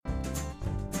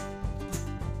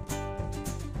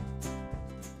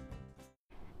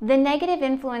The negative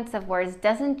influence of words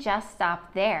doesn't just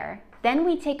stop there. Then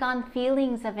we take on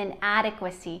feelings of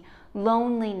inadequacy,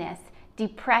 loneliness,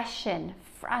 depression,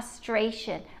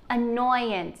 frustration,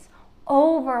 annoyance,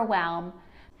 overwhelm.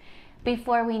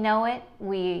 Before we know it,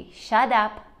 we shut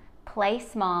up, play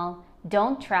small,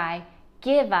 don't try,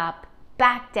 give up,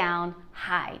 back down,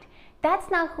 hide. That's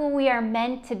not who we are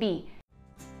meant to be.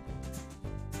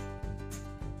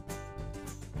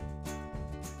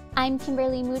 I'm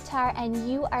Kimberly Mutar,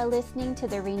 and you are listening to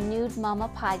the Renewed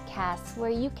Mama podcast, where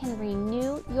you can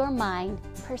renew your mind,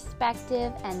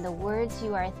 perspective, and the words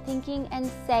you are thinking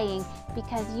and saying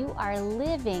because you are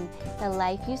living the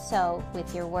life you sow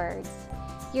with your words.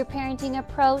 Your parenting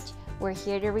approach, we're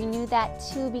here to renew that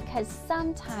too, because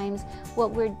sometimes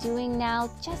what we're doing now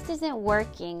just isn't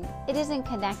working. It isn't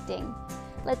connecting.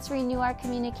 Let's renew our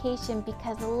communication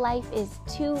because life is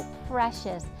too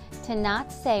precious to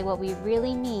not say what we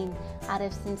really mean out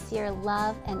of sincere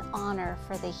love and honor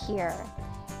for the hearer.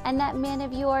 And that man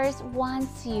of yours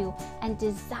wants you and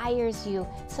desires you,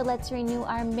 so let's renew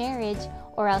our marriage,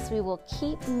 or else we will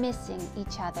keep missing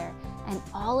each other and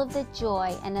all of the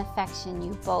joy and affection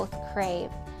you both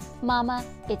crave. Mama,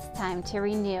 it's time to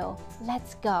renew.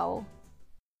 Let's go.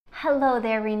 Hello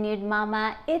there, Renewed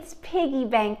Mama. It's piggy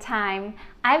bank time.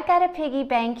 I've got a piggy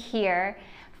bank here.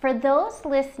 For those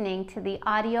listening to the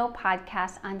audio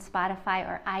podcast on Spotify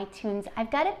or iTunes, I've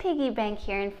got a piggy bank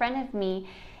here in front of me.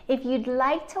 If you'd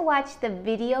like to watch the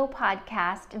video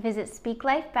podcast, visit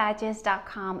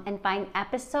speaklifebadges.com and find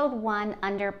episode 1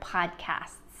 under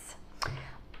podcasts.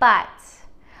 But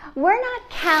we're not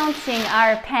counting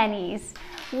our pennies.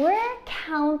 We're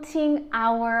counting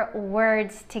our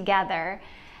words together.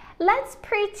 Let's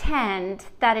pretend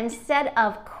that instead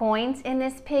of coins in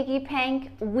this piggy bank,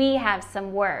 we have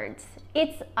some words.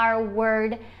 It's our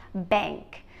word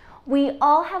bank. We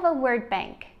all have a word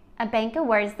bank, a bank of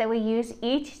words that we use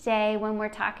each day when we're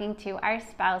talking to our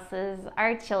spouses,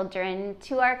 our children,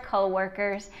 to our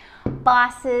coworkers,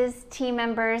 bosses, team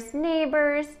members,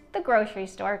 neighbors, the grocery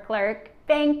store clerk,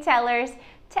 bank tellers,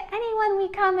 to anyone we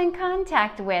come in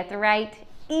contact with, right?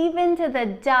 Even to the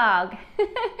dog.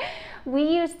 We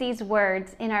use these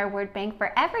words in our word bank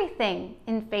for everything,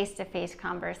 in face-to-face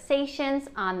conversations,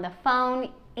 on the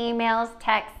phone, emails,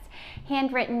 texts,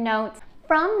 handwritten notes.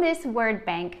 From this word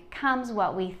bank comes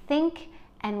what we think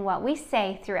and what we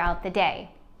say throughout the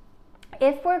day.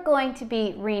 If we're going to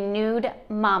be renewed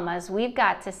mamas, we've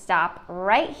got to stop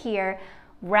right here,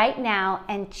 right now,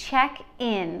 and check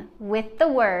in with the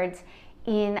words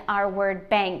in our word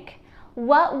bank.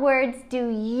 What words do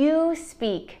you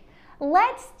speak?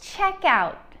 Let's check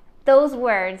out those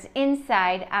words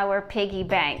inside our piggy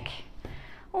bank.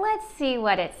 Let's see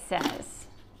what it says.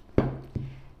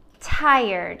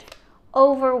 Tired,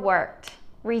 overworked,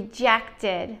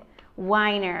 rejected,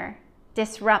 whiner,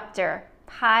 disruptor,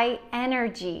 high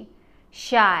energy,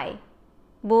 shy,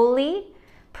 bully,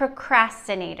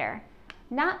 procrastinator,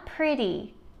 not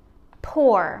pretty,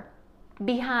 poor,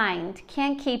 behind,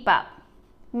 can't keep up,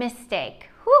 mistake.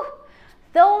 Whew.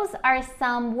 Those are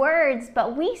some words,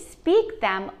 but we speak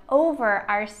them over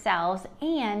ourselves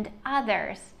and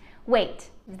others.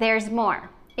 Wait, there's more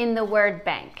in the word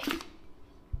bank.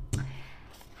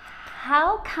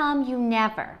 How come you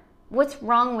never? What's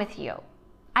wrong with you?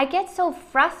 I get so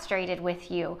frustrated with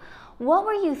you. What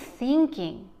were you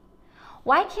thinking?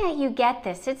 Why can't you get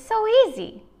this? It's so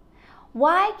easy.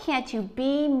 Why can't you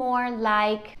be more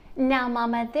like? Now,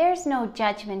 Mama, there's no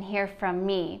judgment here from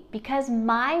me, because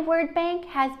my word bank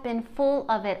has been full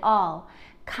of it all.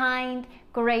 Kind,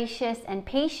 gracious, and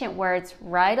patient words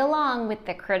right along with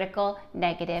the critical,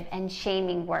 negative, and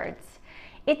shaming words.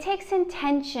 It takes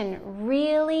intention,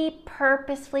 really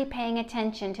purposefully paying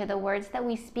attention to the words that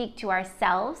we speak to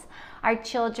ourselves, our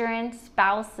children,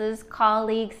 spouses,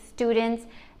 colleagues, students,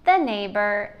 the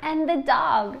neighbor, and the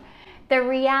dog. The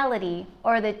reality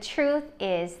or the truth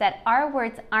is that our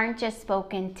words aren't just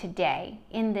spoken today,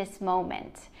 in this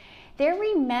moment. They're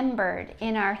remembered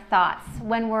in our thoughts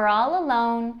when we're all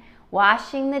alone,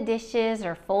 washing the dishes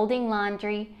or folding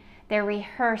laundry. They're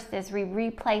rehearsed as we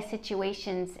replay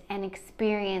situations and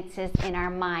experiences in our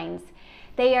minds.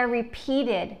 They are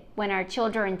repeated when our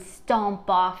children stomp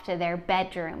off to their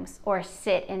bedrooms or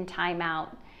sit in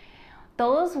timeout.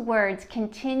 Those words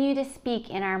continue to speak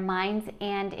in our minds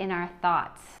and in our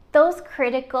thoughts. Those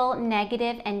critical,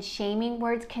 negative, and shaming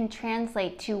words can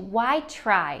translate to, why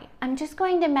try? I'm just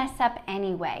going to mess up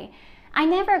anyway. I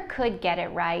never could get it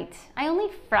right. I only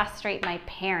frustrate my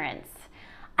parents.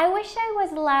 I wish I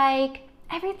was like,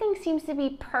 everything seems to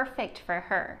be perfect for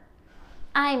her.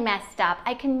 I messed up.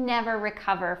 I can never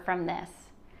recover from this.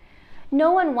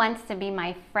 No one wants to be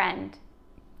my friend.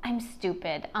 I'm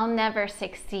stupid, I'll never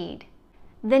succeed.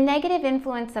 The negative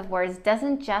influence of words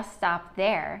doesn't just stop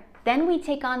there. Then we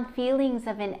take on feelings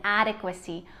of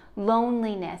inadequacy,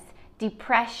 loneliness,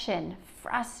 depression,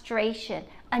 frustration,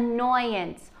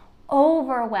 annoyance,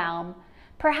 overwhelm.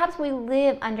 Perhaps we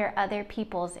live under other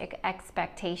people's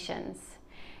expectations.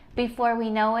 Before we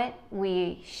know it,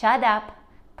 we shut up,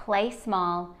 play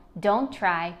small, don't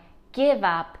try, give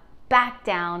up, back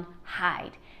down,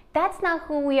 hide. That's not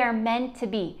who we are meant to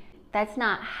be. That's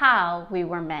not how we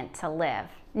were meant to live.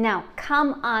 Now,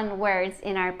 come on, words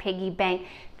in our piggy bank.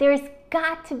 There's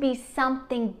got to be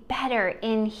something better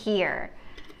in here.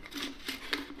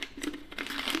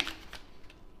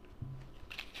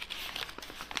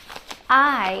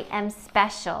 I am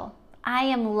special. I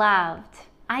am loved.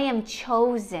 I am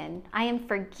chosen. I am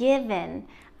forgiven.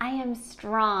 I am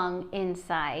strong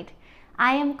inside.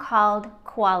 I am called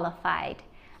qualified.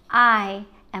 I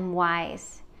am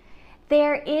wise.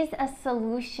 There is a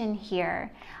solution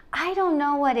here. I don't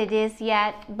know what it is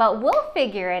yet, but we'll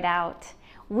figure it out.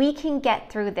 We can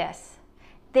get through this.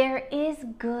 There is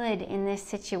good in this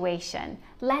situation.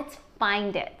 Let's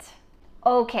find it.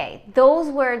 Okay, those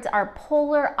words are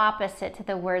polar opposite to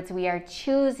the words we are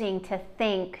choosing to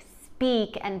think,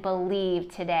 speak, and believe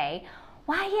today.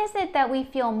 Why is it that we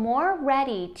feel more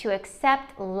ready to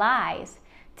accept lies,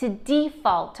 to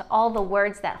default to all the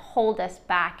words that hold us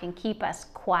back and keep us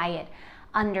quiet,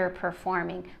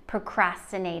 underperforming,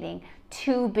 procrastinating,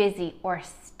 too busy, or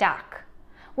stuck,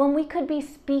 when we could be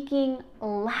speaking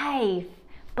life,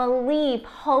 belief,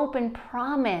 hope, and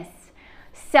promise?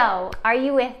 So, are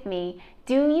you with me?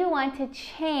 Do you want to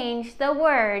change the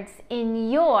words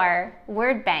in your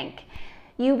word bank?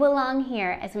 You belong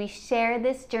here as we share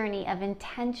this journey of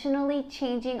intentionally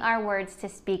changing our words to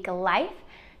speak life,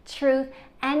 truth,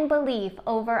 and belief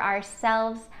over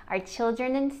ourselves, our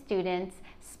children and students,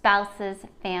 spouses,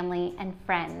 family, and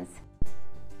friends.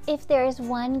 If there is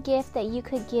one gift that you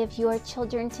could give your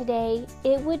children today,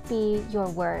 it would be your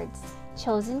words,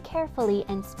 chosen carefully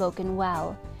and spoken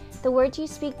well. The words you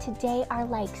speak today are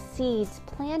like seeds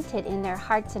planted in their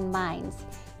hearts and minds.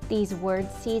 These word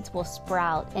seeds will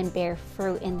sprout and bear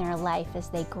fruit in their life as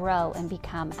they grow and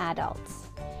become adults.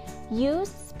 Use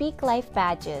Speak Life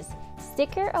badges,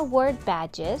 sticker award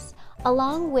badges,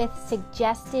 along with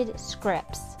suggested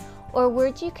scripts or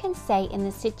words you can say in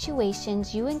the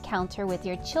situations you encounter with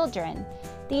your children.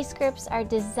 These scripts are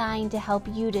designed to help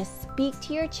you to speak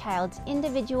to your child's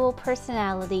individual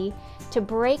personality, to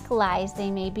break lies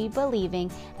they may be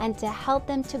believing, and to help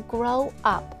them to grow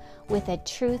up with a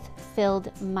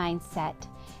truth-filled mindset.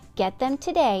 Get them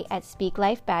today at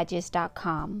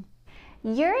speaklifebadges.com.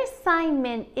 Your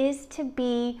assignment is to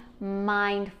be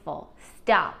mindful,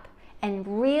 stop,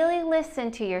 and really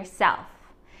listen to yourself.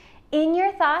 In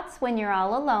your thoughts when you're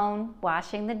all alone,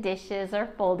 washing the dishes or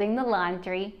folding the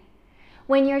laundry,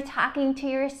 when you're talking to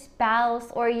your spouse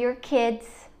or your kids,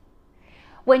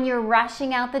 when you're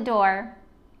rushing out the door,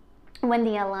 when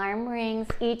the alarm rings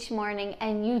each morning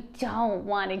and you don't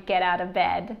want to get out of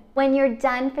bed, when you're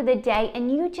done for the day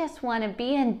and you just want to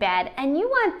be in bed and you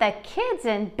want the kids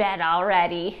in bed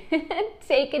already.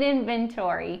 Take an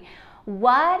inventory.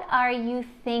 What are you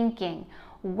thinking?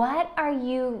 What are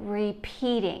you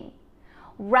repeating?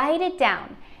 Write it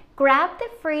down. Grab the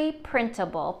free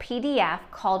printable PDF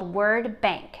called Word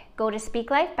Bank. Go to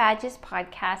Speak Life Badges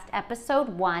Podcast Episode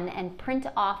 1 and print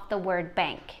off the Word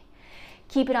Bank.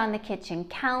 Keep it on the kitchen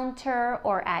counter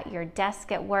or at your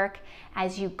desk at work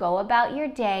as you go about your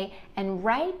day, and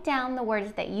write down the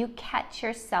words that you catch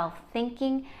yourself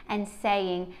thinking and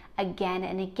saying again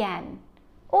and again.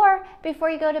 Or before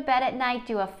you go to bed at night,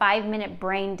 do a 5-minute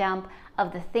brain dump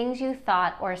of the things you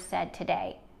thought or said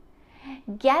today.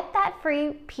 Get that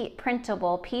free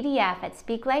printable PDF at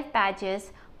Speak Life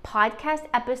Badges Podcast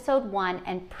Episode 1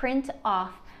 and print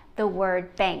off the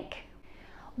Word Bank.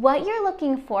 What you're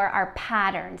looking for are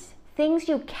patterns, things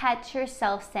you catch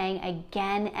yourself saying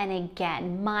again and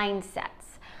again,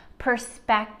 mindsets,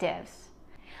 perspectives.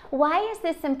 Why is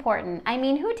this important? I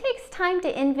mean, who takes time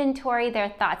to inventory their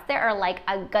thoughts? There are like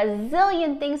a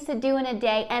gazillion things to do in a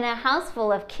day, and a house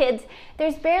full of kids,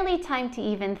 there's barely time to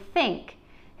even think.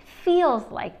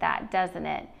 Feels like that, doesn't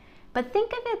it? But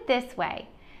think of it this way.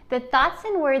 The thoughts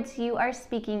and words you are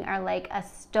speaking are like a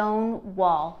stone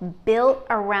wall built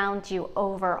around you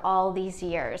over all these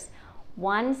years.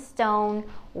 One stone,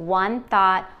 one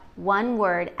thought, one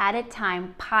word at a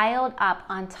time piled up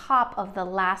on top of the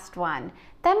last one.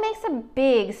 That makes a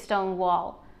big stone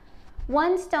wall.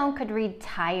 One stone could read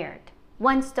tired.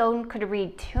 One stone could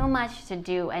read too much to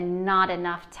do and not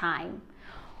enough time.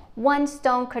 One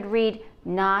stone could read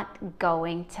not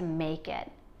going to make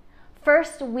it.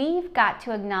 First, we've got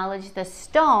to acknowledge the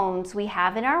stones we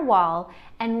have in our wall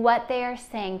and what they are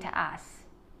saying to us.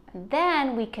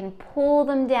 Then we can pull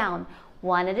them down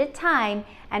one at a time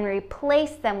and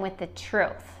replace them with the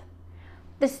truth.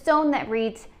 The stone that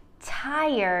reads,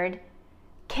 tired,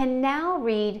 can now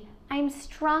read, I'm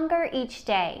stronger each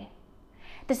day.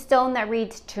 The stone that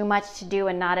reads, too much to do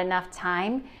and not enough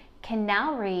time, can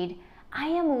now read, I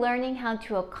am learning how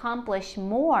to accomplish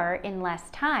more in less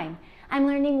time. I'm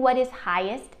learning what is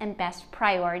highest and best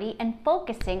priority and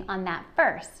focusing on that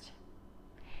first.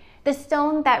 The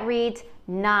stone that reads,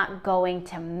 not going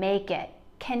to make it,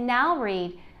 can now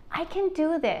read, I can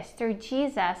do this through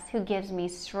Jesus who gives me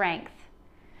strength.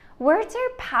 Words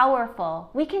are powerful.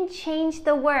 We can change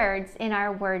the words in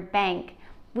our word bank.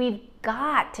 We've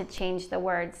got to change the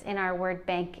words in our word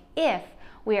bank if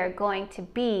we are going to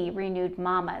be renewed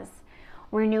mamas.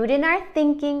 Renewed in our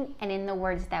thinking and in the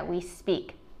words that we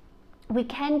speak. We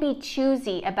can be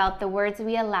choosy about the words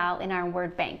we allow in our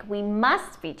word bank. We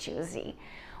must be choosy.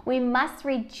 We must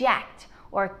reject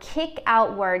or kick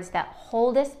out words that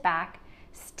hold us back,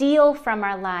 steal from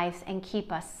our lives, and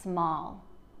keep us small.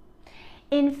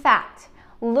 In fact,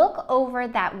 look over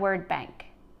that word bank.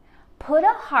 Put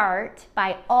a heart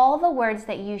by all the words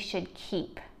that you should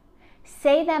keep.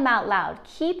 Say them out loud.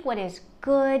 Keep what is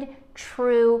good,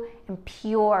 true, and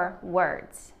pure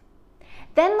words.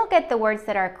 Then look at the words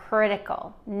that are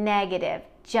critical, negative,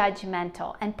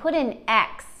 judgmental, and put an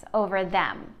X over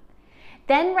them.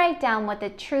 Then write down what the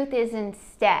truth is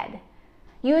instead.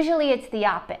 Usually it's the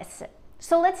opposite.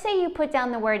 So let's say you put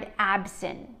down the word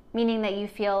absent, meaning that you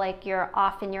feel like you're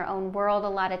off in your own world a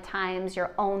lot of times,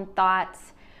 your own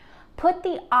thoughts. Put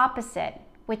the opposite,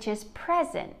 which is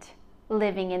present,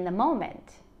 living in the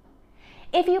moment.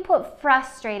 If you put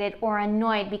frustrated or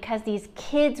annoyed because these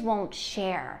kids won't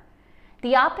share,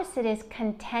 the opposite is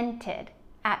contented,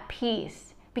 at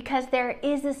peace, because there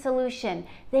is a solution.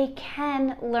 They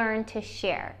can learn to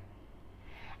share.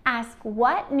 Ask,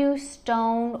 what new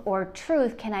stone or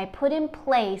truth can I put in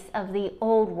place of the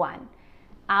old one?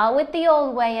 Out with the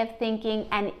old way of thinking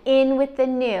and in with the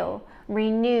new,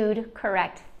 renewed,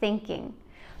 correct thinking.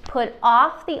 Put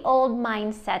off the old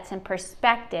mindsets and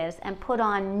perspectives and put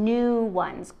on new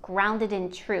ones, grounded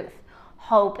in truth,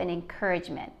 hope, and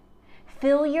encouragement.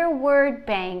 Fill your word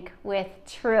bank with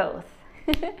truth.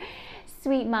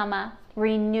 Sweet mama,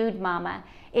 renewed mama,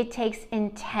 it takes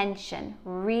intention,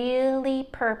 really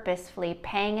purposefully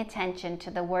paying attention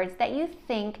to the words that you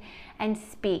think and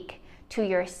speak to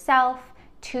yourself,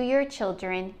 to your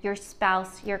children, your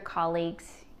spouse, your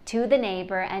colleagues, to the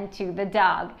neighbor, and to the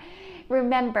dog.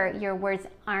 Remember, your words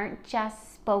aren't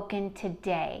just spoken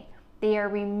today. They are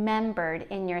remembered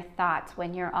in your thoughts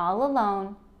when you're all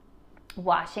alone,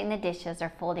 washing the dishes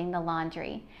or folding the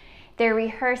laundry. They're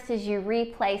rehearsed as you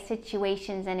replay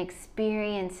situations and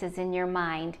experiences in your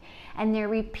mind, and they're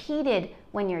repeated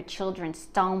when your children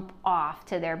stomp off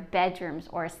to their bedrooms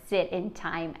or sit in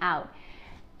time out.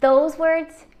 Those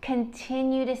words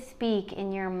continue to speak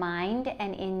in your mind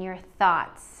and in your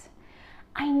thoughts.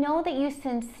 I know that you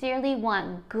sincerely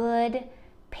want good,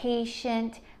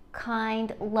 patient,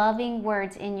 kind, loving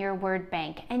words in your word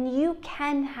bank, and you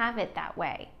can have it that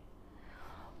way.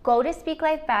 Go to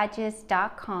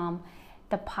speaklifebadges.com,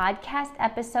 the podcast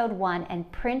episode 1,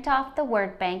 and print off the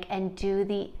word bank and do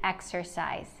the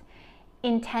exercise.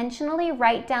 Intentionally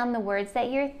write down the words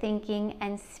that you're thinking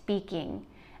and speaking.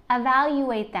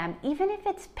 Evaluate them, even if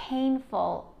it's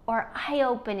painful or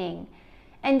eye-opening,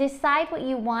 and decide what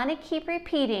you want to keep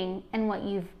repeating and what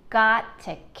you've got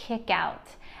to kick out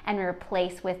and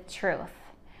replace with truth.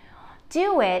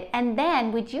 Do it, and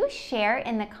then would you share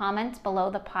in the comments below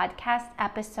the podcast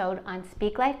episode on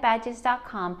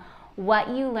speaklifebadges.com what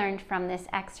you learned from this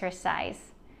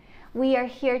exercise. We are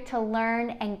here to learn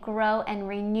and grow and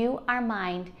renew our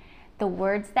mind, the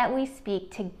words that we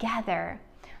speak together,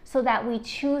 so that we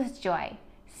choose joy,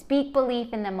 speak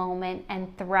belief in the moment,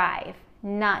 and thrive,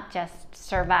 not just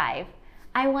survive.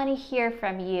 I want to hear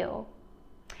from you.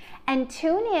 And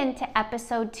tune in to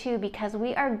episode 2 because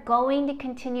we are going to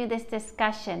continue this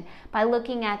discussion by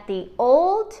looking at the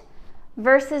old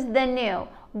versus the new.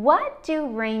 What do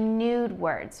renewed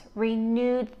words,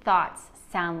 renewed thoughts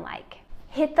sound like?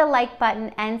 Hit the like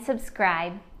button and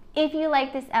subscribe. If you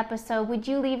like this episode, would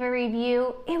you leave a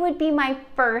review? It would be my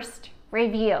first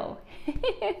review.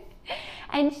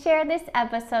 And share this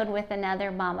episode with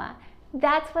another mama.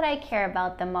 That's what I care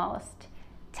about the most.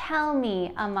 Tell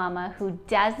me a mama who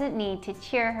doesn't need to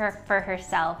cheer her for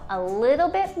herself a little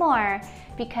bit more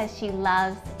because she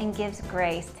loves and gives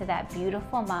grace to that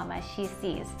beautiful mama she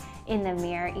sees in the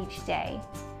mirror each day.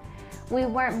 We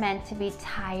weren't meant to be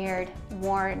tired,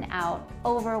 worn out,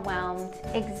 overwhelmed,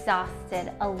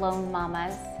 exhausted, alone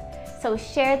mamas. So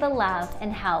share the love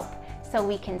and help so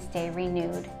we can stay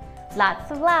renewed.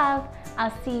 Lots of love.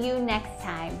 I'll see you next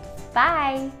time.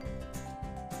 Bye.